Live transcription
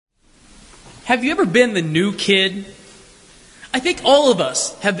Have you ever been the new kid? I think all of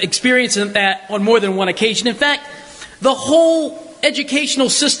us have experienced that on more than one occasion. In fact, the whole educational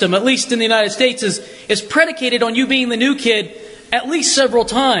system, at least in the United States, is predicated on you being the new kid at least several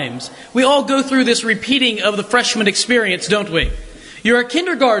times. We all go through this repeating of the freshman experience, don't we? You're a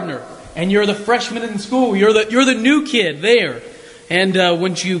kindergartner, and you're the freshman in school. You're the new kid there. And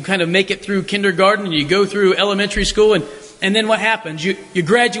once you kind of make it through kindergarten, you go through elementary school, and then what happens? You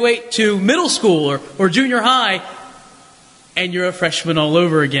graduate to middle school or junior high, and you're a freshman all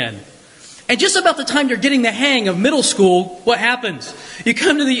over again. And just about the time you're getting the hang of middle school, what happens? You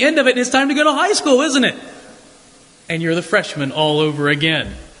come to the end of it, and it's time to go to high school, isn't it? And you're the freshman all over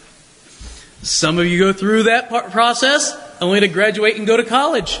again. Some of you go through that process only to graduate and go to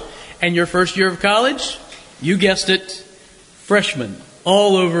college. And your first year of college, you guessed it, freshman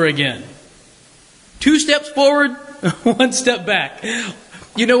all over again. 2 steps forward, 1 step back.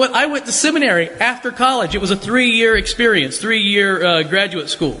 You know what? I went to seminary after college. It was a 3-year experience, 3-year graduate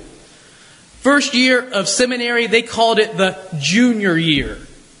school. First year of seminary, they called it the junior year.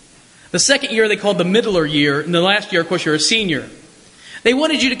 The second year, they called the middler year. And the last year, of course, you're a senior. They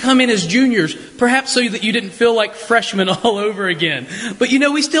wanted you to come in as juniors, perhaps so that you didn't feel like freshmen all over again. But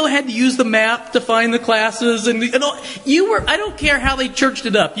we still had to use the map to find the classes. And I don't care how they churched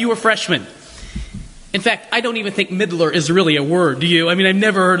it up. You were freshmen. In fact, I don't even think middler is really a word, do you? I mean, I've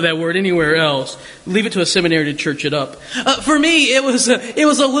never heard of that word anywhere else. Leave it to a seminary to church it up. For me, it was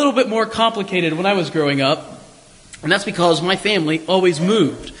a little bit more complicated when I was growing up. And that's because my family always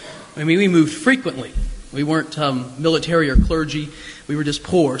moved. I mean, we moved frequently. We weren't military or clergy. We were just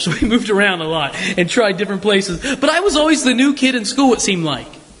poor. So we moved around a lot and tried different places. But I was always the new kid in school, it seemed like.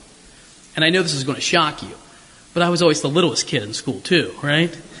 And I know this is going to shock you, but I was always the littlest kid in school too,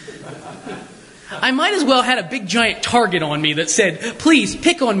 right? I might as well had a big giant target on me that said, please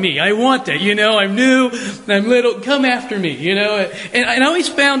pick on me. I want it. I'm new, I'm little, come after me, And I always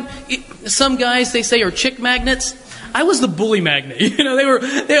found some guys, they say, are chick magnets. I was the bully magnet.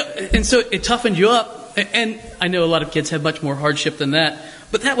 And so it toughened you up. And I know a lot of kids have much more hardship than that,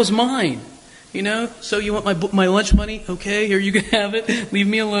 but that was mine. So you want my lunch money? Okay, here you can have it. Leave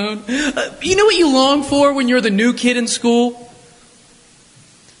me alone. You know what you long for when you're the new kid in school?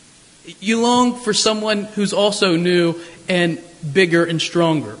 You long for someone who's also new and bigger and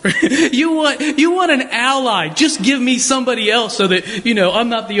stronger. You want an ally. Just give me somebody else so that, I'm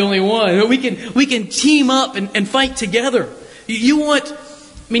not the only one. We can team up and fight together. You want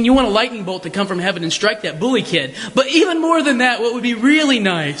a lightning bolt to come from heaven and strike that bully kid. But even more than that, what would be really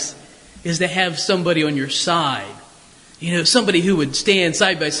nice is to have somebody on your side. Somebody who would stand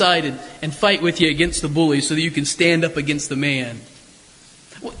side by side and fight with you against the bully so that you can stand up against the man.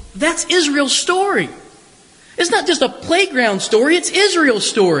 Well, that's Israel's story. It's not just a playground story, it's Israel's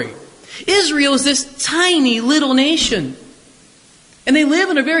story. Israel is this tiny little nation. And they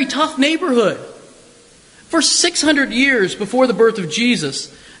live in a very tough neighborhood. For 600 years before the birth of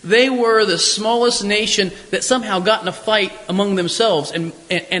Jesus, they were the smallest nation that somehow got in a fight among themselves and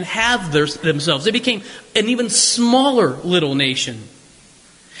halved themselves. They became an even smaller little nation.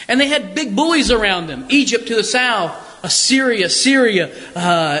 And they had big bullies around them. Egypt to the south, Assyria, Syria,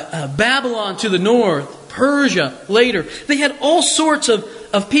 Babylon to the north, Persia later. They had all sorts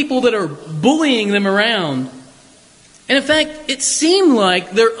of people that are bullying them around. And in fact, it seemed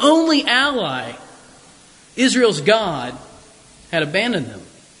like their only ally, Israel's God, had abandoned them.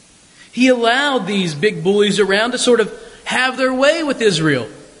 He allowed these big bullies around to sort of have their way with Israel.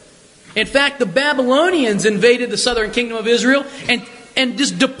 In fact, the Babylonians invaded the southern kingdom of Israel and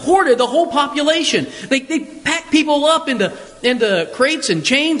just deported the whole population. They packed people up into crates and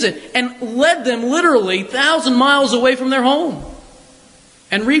chains and led them literally 1,000 miles away from their home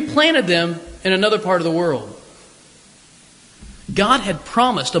and replanted them in another part of the world. God had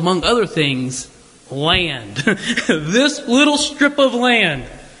promised, among other things, land. This little strip of land.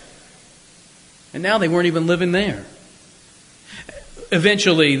 And now they weren't even living there.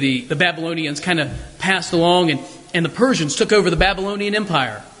 Eventually, the Babylonians kind of passed along and the Persians took over the Babylonian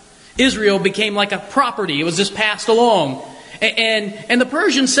Empire. Israel became like a property. It was just passed along. And the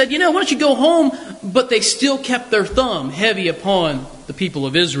Persians said, why don't you go home? But they still kept their thumb heavy upon the people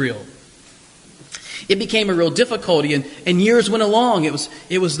of Israel. It became a real difficulty, and years went along. It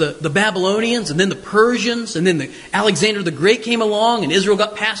was the Babylonians, and then the Persians, and then Alexander the Great came along, and Israel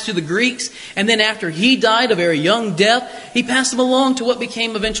got passed to the Greeks. And then after he died a very young death, he passed them along to what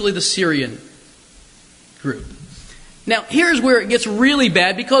became eventually the Syrian group. Now, here's where it gets really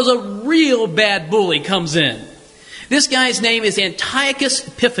bad, because a real bad bully comes in. This guy's name is Antiochus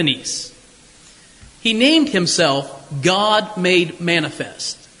Epiphanes. He named himself God Made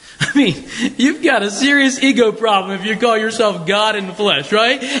Manifest. I mean, you've got a serious ego problem if you call yourself God in the flesh,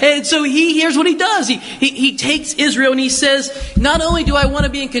 right? And so here's what he does. He takes Israel and he says, not only do I want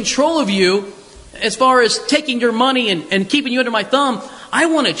to be in control of you as far as taking your money and keeping you under my thumb, I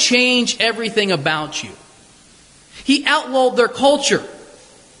want to change everything about you. He outlawed their culture.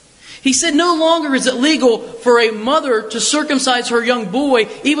 He said no longer is it legal for a mother to circumcise her young boy,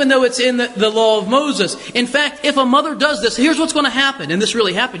 even though it's in the law of Moses. In fact, if a mother does this, here's what's going to happen. And this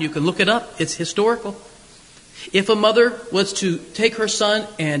really happened. You can look it up. It's historical. If a mother was to take her son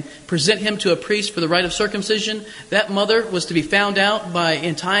and present him to a priest for the rite of circumcision, that mother was to be found out by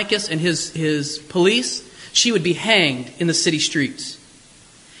Antiochus and his police. She would be hanged in the city streets.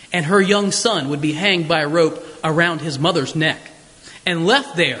 And her young son would be hanged by a rope around his mother's neck and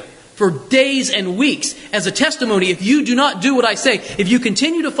left there for days and weeks as a testimony. If you do not do what I say, if you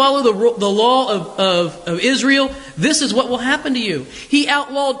continue to follow the law of Israel, this is what will happen to you. He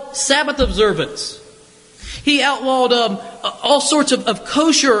outlawed Sabbath observance. He outlawed all sorts of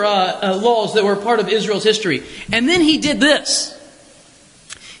kosher laws that were part of Israel's history. And then he did this.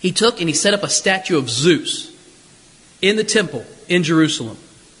 He took and he set up a statue of Zeus in the temple in Jerusalem.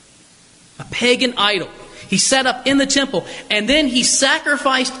 A pagan idol. He set up in the temple, and then he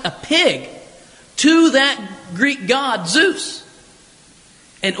sacrificed a pig to that Greek god Zeus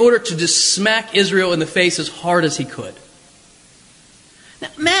in order to just smack Israel in the face as hard as he could. Now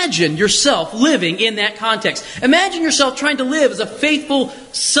imagine yourself living in that context. Imagine yourself trying to live as a faithful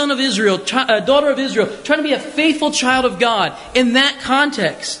son of Israel, daughter of Israel, trying to be a faithful child of God in that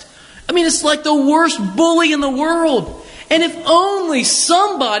context. I mean, it's like the worst bully in the world. And if only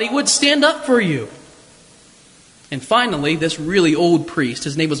somebody would stand up for you. And finally, this really old priest,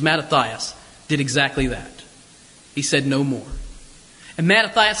 his name was Mattathias, did exactly that. He said no more. And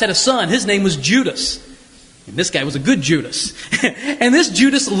Mattathias had a son. His name was Judas. And this guy was a good Judas. And this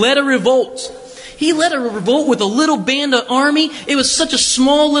Judas led a revolt. He led a revolt with a little band of army. It was such a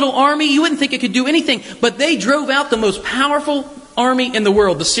small little army, you wouldn't think it could do anything. But they drove out the most powerful army in the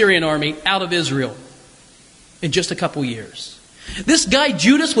world, the Syrian army, out of Israel in just a couple years. This guy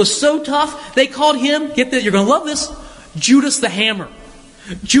Judas was so tough, they called him, get this, you're going to love this, Judas the Hammer.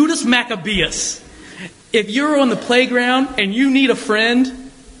 Judas Maccabeus. If you're on the playground and you need a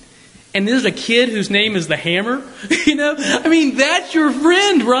friend, and there's a kid whose name is the Hammer, I mean, that's your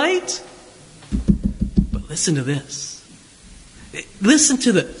friend, right? But listen to this. Listen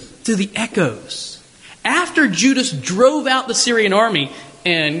to the echoes. After Judas drove out the Syrian army,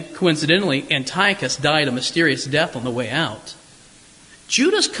 and coincidentally, Antiochus died a mysterious death on the way out,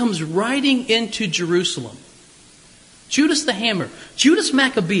 Judas comes riding into Jerusalem. Judas the Hammer, Judas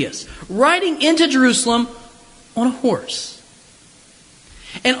Maccabeus, riding into Jerusalem on a horse.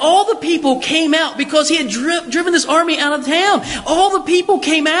 And all the people came out because he had driven this army out of town. All the people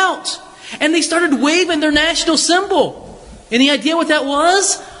came out and they started waving their national symbol. Any idea what that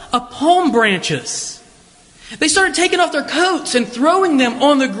was? A palm branches. They started taking off their coats and throwing them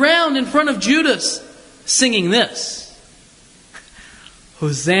on the ground in front of Judas, singing this.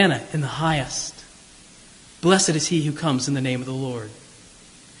 Hosanna in the highest. Blessed is he who comes in the name of the Lord.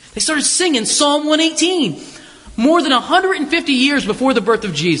 They started singing Psalm 118 more than 150 years before the birth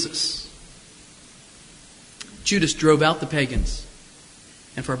of Jesus. Judas drove out the pagans.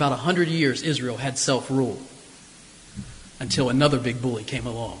 And for about 100 years, Israel had self-rule. Until another big bully came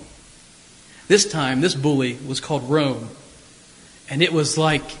along. This time, this bully was called Rome. And it was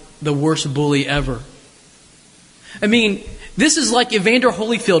like the worst bully ever. I mean, this is like Evander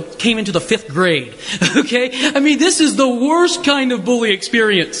Holyfield came into the 5th grade. Okay? I mean, this is the worst kind of bully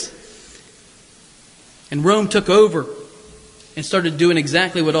experience. And Rome took over and started doing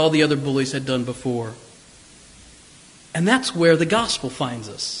exactly what all the other bullies had done before. And that's where the gospel finds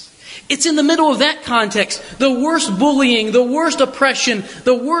us. It's in the middle of that context. The worst bullying, the worst oppression,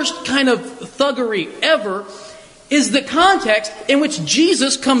 the worst kind of thuggery ever is the context in which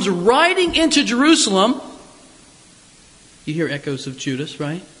Jesus comes riding into Jerusalem. You hear echoes of Judas,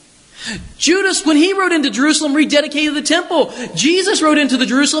 right? Judas, when he rode into Jerusalem, rededicated the temple. Jesus rode into the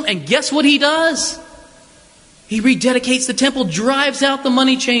Jerusalem, and guess what he does? He rededicates the temple, drives out the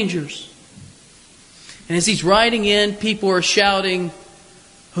money changers. And as he's riding in, people are shouting,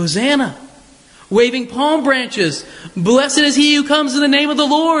 Hosanna, waving palm branches. Blessed is he who comes in the name of the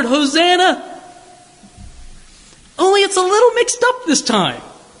Lord. Hosanna. Only it's a little mixed up this time.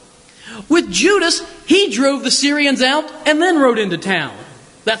 With Judas, he drove the Syrians out and then rode into town.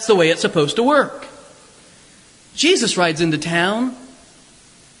 That's the way it's supposed to work. Jesus rides into town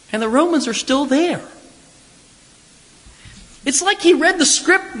and the Romans are still there. It's like he read the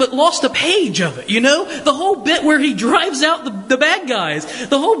script but lost a page of it, you know? The whole bit where he drives out the bad guys,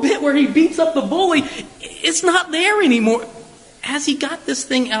 the whole bit where he beats up the bully, it's not there anymore. Has he got this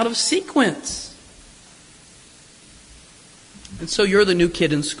thing out of sequence? And so you're the new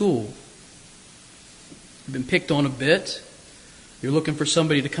kid in school. You've been picked on a bit. You're looking for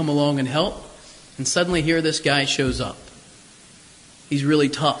somebody to come along and help. And suddenly here this guy shows up. He's really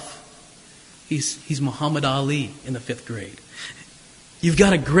tough. He's Muhammad Ali in the 5th grade. You've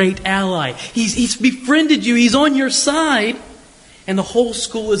got a great ally. He's befriended you. He's on your side. And the whole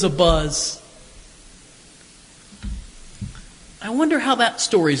school is abuzz. I wonder how that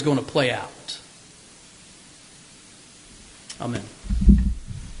story is going to play out. Amen.